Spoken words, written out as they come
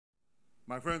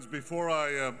My friends, before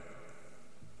I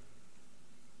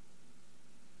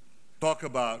talk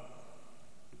about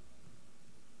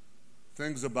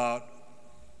things about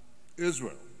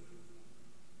Israel,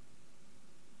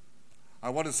 I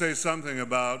want to say something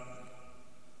about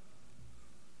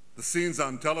the scenes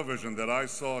on television that I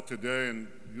saw today and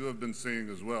you have been seeing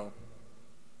as well.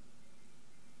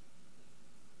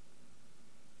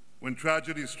 When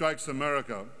tragedy strikes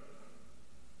America,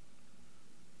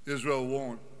 Israel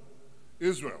won't.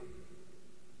 Israel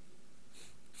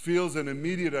feels an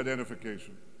immediate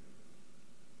identification.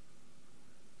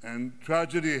 And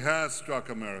tragedy has struck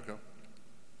America.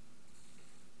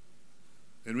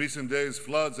 In recent days,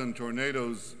 floods and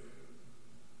tornadoes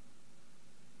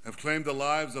have claimed the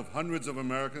lives of hundreds of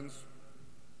Americans,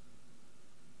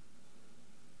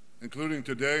 including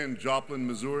today in Joplin,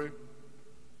 Missouri.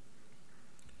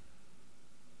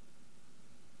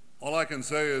 All I can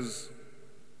say is,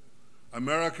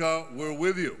 America, we're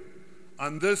with you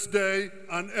on this day,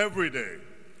 on every day.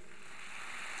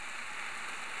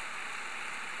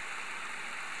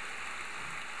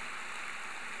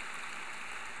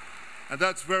 And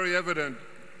that's very evident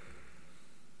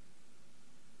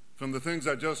from the things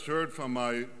I just heard from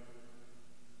my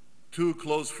two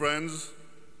close friends,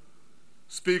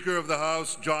 Speaker of the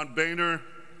House John Boehner,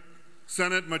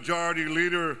 Senate Majority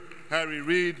Leader Harry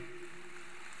Reid.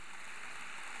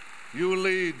 You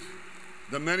lead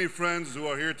the many friends who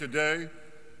are here today,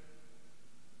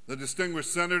 the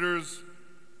distinguished senators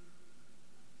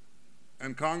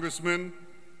and congressmen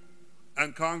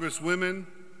and congresswomen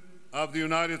of the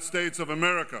United States of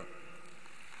America.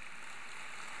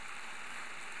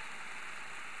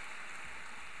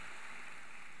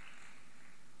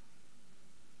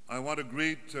 I want to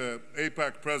greet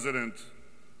AIPAC President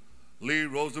Lee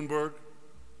Rosenberg.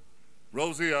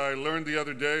 Rosie, I learned the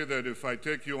other day that if I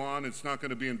take you on, it's not going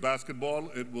to be in basketball,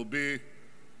 it will be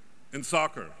in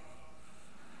soccer.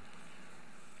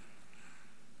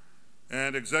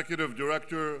 And Executive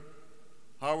Director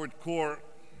Howard Core.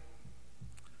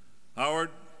 Howard,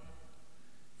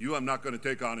 you I'm not going to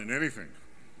take on in anything.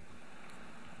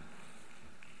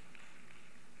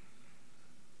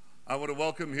 I want to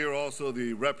welcome here also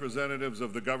the representatives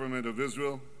of the government of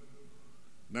Israel,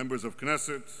 members of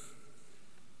Knesset,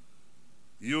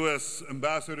 U.S.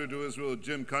 Ambassador to Israel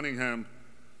Jim Cunningham,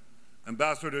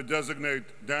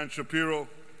 Ambassador-designate Dan Shapiro,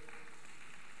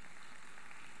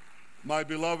 my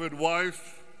beloved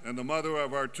wife and the mother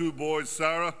of our two boys,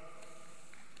 Sarah,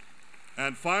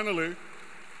 and finally,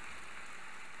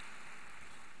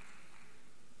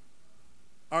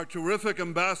 our terrific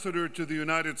ambassador to the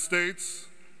United States,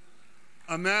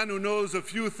 a man who knows a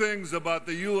few things about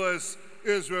the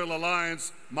U.S.-Israel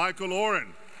alliance, Michael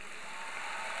Oren.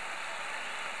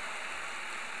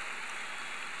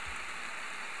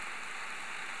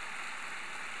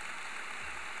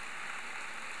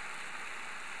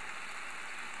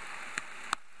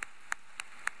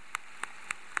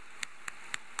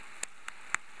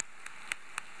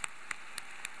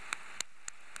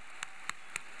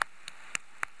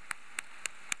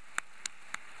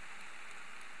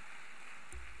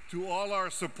 To all our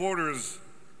supporters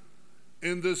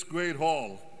in this great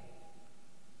hall,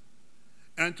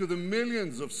 and to the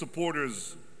millions of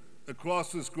supporters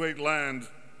across this great land,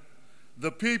 the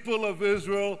people of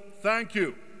Israel, thank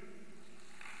you.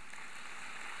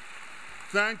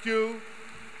 Thank you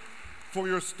for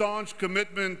your staunch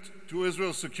commitment to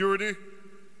Israel's security.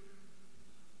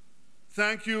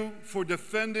 Thank you for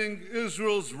defending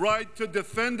Israel's right to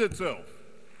defend itself.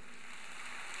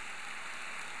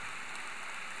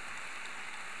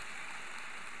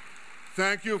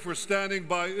 Thank you for standing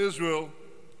by Israel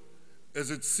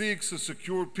as it seeks a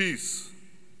secure peace.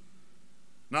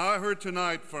 Now, I heard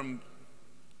tonight from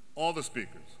all the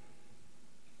speakers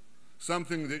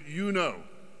something that you know,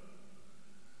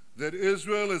 that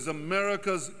Israel is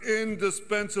America's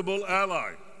indispensable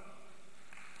ally.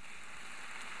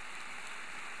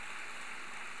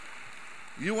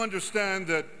 You understand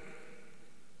that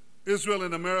Israel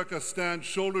and America stand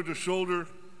shoulder to shoulder,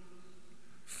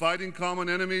 fighting common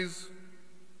enemies,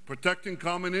 protecting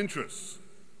common interests.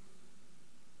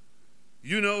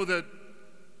 You know that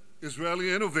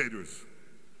Israeli innovators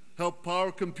help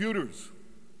power computers,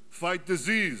 fight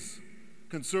disease,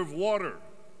 conserve water,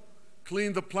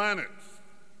 clean the planet.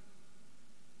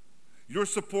 Your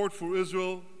support for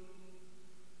Israel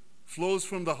flows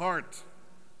from the heart.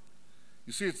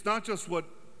 You see, it's not just what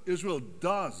Israel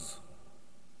does,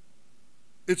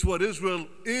 it's what Israel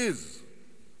is.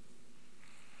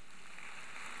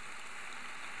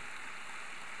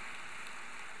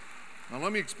 Now,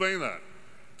 let me explain that.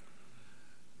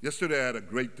 Yesterday, I had a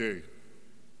great day.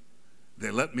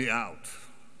 they let me out.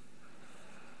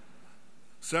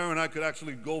 Sarah and I could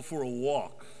actually go for a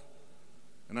walk.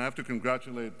 And I have to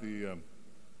congratulate the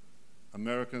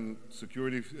American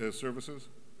security services.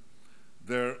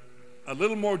 They're a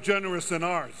little more generous than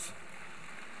ours.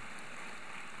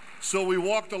 So we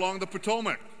walked along the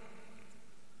Potomac.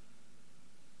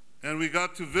 And we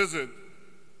got to visit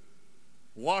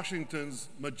Washington's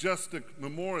majestic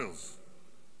memorials.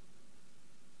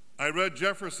 I read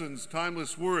Jefferson's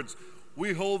timeless words,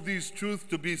 "We hold these truths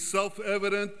to be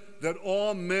self-evident that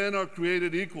all men are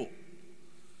created equal."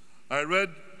 I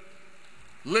read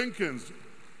Lincoln's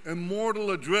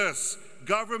immortal address,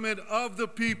 "Government of the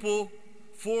people,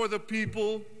 for the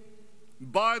people,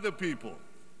 by the people."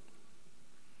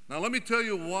 Now let me tell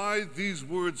you why these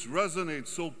words resonate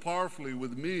so powerfully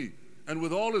with me and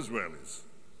with all Israelis.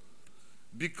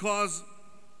 Because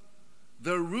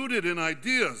they're rooted in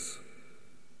ideas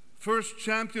first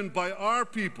championed by our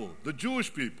people, the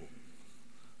Jewish people.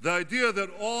 The idea that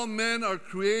all men are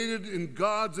created in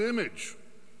God's image,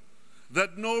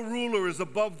 that no ruler is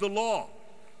above the law,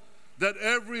 that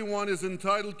everyone is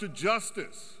entitled to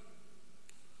justice.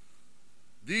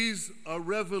 These are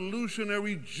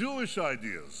revolutionary Jewish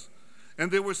ideas,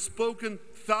 and they were spoken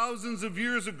thousands of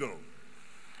years ago,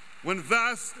 when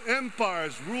vast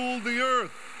empires ruled the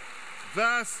earth.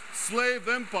 Vast slave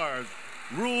empires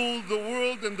ruled the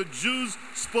world, and the Jews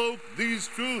spoke these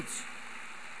truths.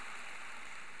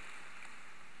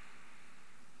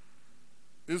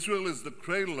 Israel is the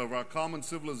cradle of our common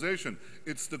civilization.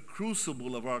 It's the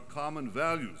crucible of our common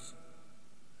values.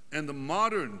 And the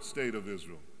modern state of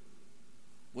Israel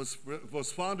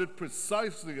was founded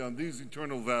precisely on these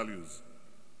eternal values.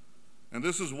 And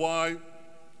this is why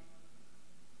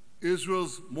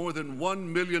Israel's more than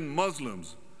 1 million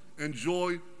Muslims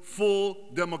enjoy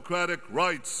full democratic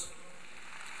rights.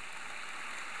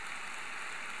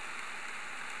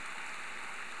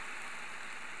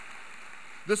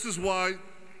 This is why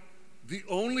the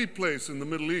only place in the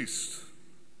Middle East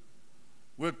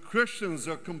where Christians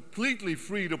are completely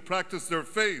free to practice their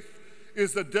faith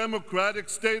is the democratic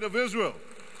state of Israel.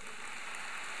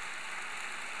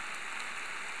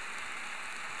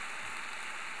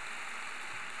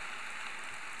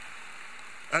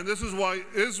 And this is why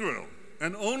Israel,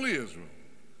 and only Israel,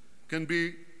 can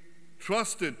be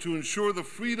trusted to ensure the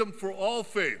freedom for all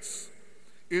faiths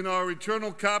in our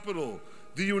eternal capital,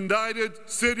 the United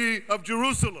City of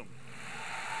Jerusalem.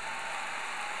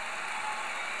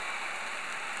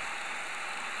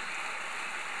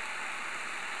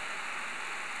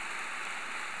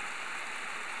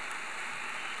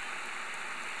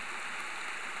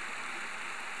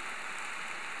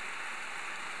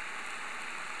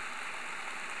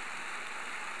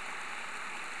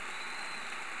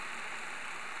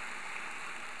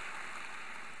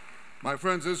 My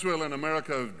friends, Israel and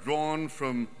America have drawn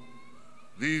from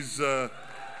these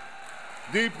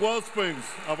deep wellsprings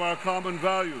of our common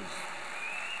values.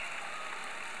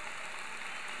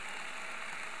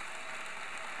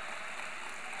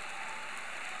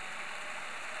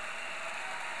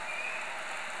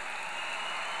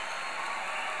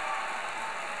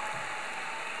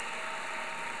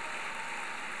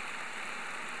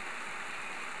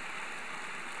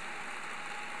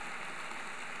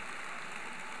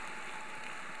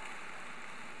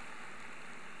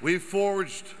 We've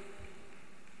forged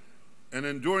an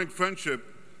enduring friendship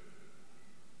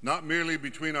not merely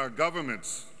between our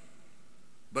governments,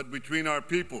 but between our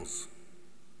peoples.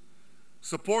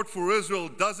 Support for Israel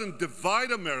doesn't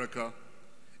divide America,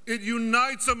 it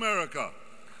unites America.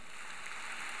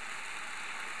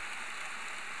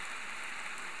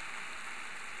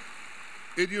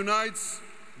 It unites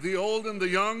the old and the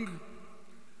young,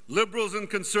 liberals and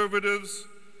conservatives,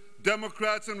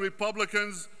 Democrats and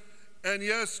Republicans, and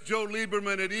yes, Joe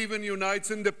Lieberman, it even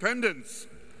unites independents.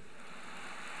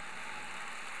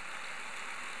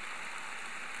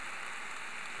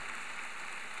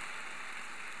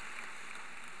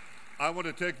 I want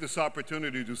to take this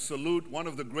opportunity to salute one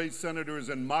of the great senators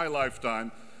in my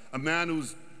lifetime, a man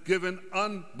who's given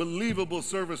unbelievable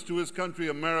service to his country,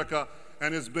 America,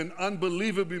 and has been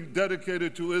unbelievably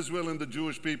dedicated to Israel and the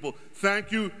Jewish people.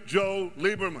 Thank you, Joe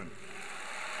Lieberman.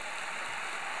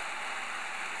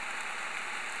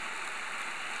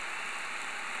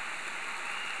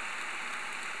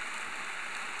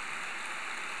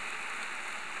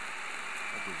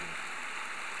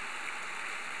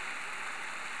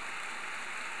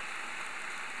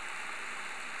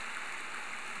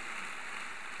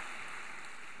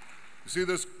 You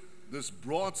see, this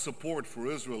broad support for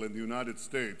Israel in the United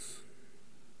States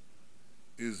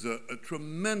is a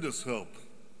tremendous help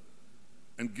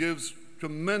and gives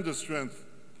tremendous strength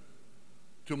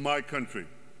to my country.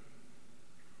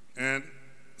 And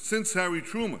since Harry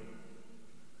Truman,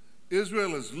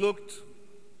 Israel has looked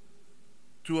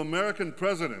to American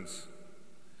presidents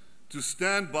to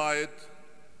stand by it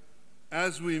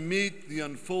as we meet the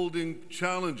unfolding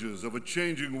challenges of a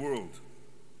changing world.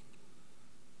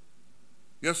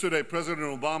 Yesterday,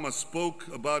 President Obama spoke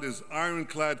about his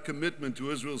ironclad commitment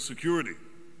to Israel's security.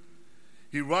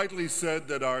 He rightly said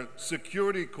that our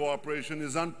security cooperation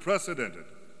is unprecedented.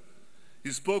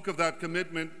 He spoke of that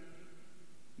commitment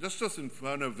just in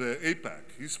front of the AIPAC.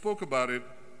 He spoke about it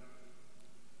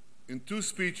in 2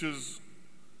 speeches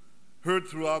heard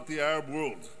throughout the Arab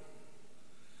world.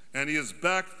 And he has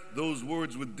backed those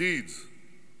words with deeds.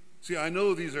 See, I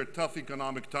know these are tough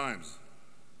economic times.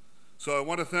 So I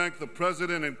want to thank the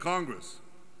President and Congress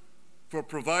for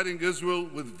providing Israel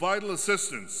with vital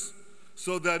assistance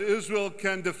so that Israel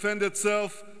can defend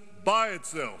itself by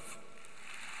itself.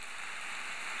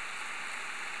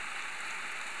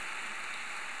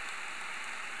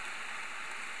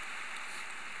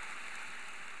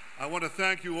 I want to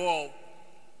thank you all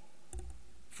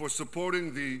for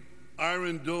supporting the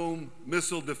Iron Dome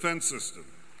missile defense system.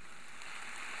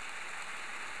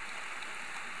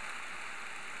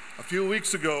 A few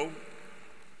weeks ago,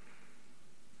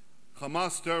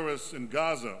 Hamas terrorists in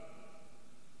Gaza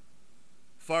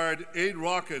fired 8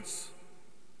 rockets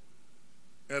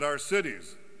at our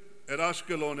cities, at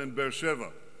Ashkelon and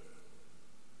Beersheba.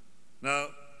 Now,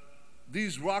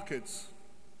 these rockets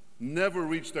never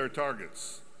reached their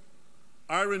targets.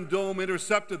 Iron Dome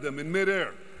intercepted them in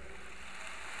midair.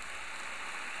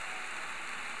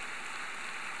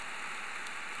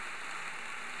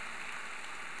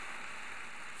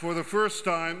 For the first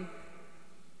time,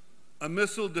 a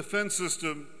missile defense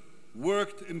system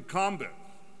worked in combat.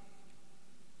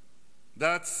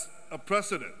 That's a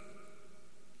precedent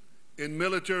in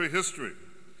military history.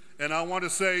 And I want to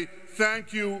say,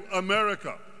 thank you,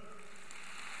 America.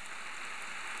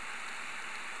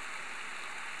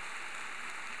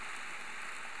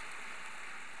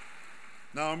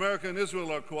 Now, America and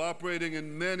Israel are cooperating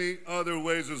in many other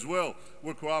ways as well.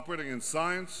 We're cooperating in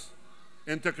science,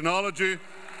 in technology,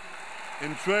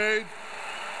 in trade,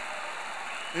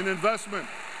 in investment.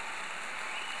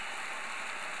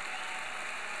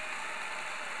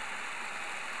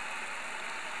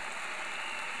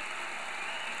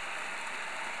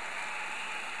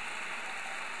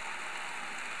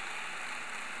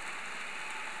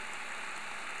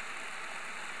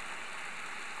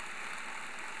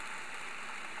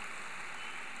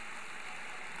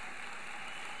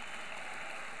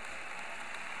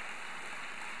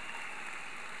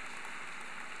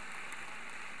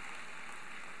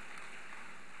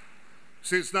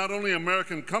 See, it's not only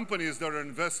American companies that are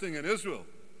investing in Israel.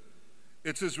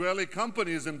 It's Israeli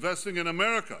companies investing in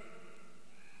America.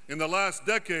 In the last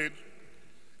decade,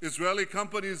 Israeli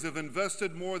companies have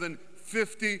invested more than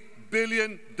 $50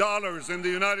 billion in the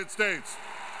United States.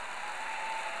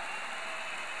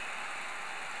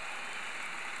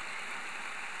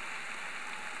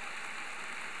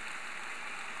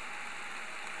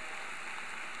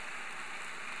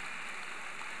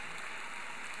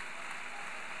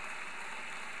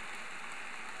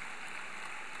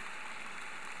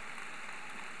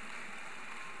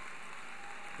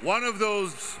 One of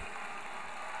those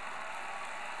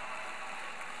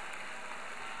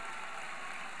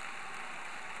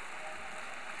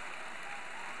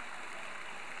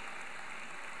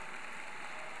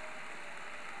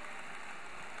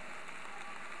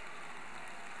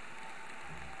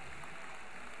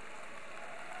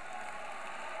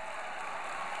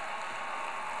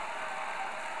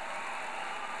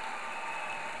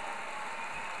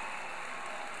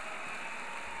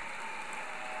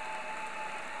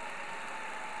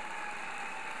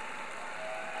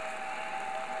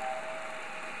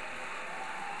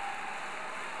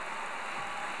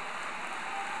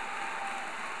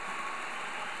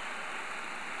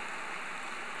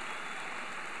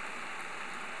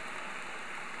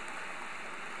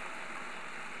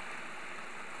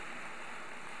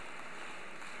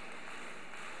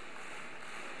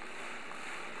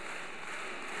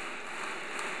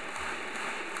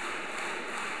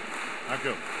Thank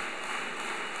you.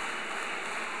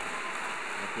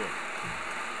 Thank you.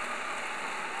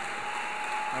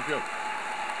 Thank you.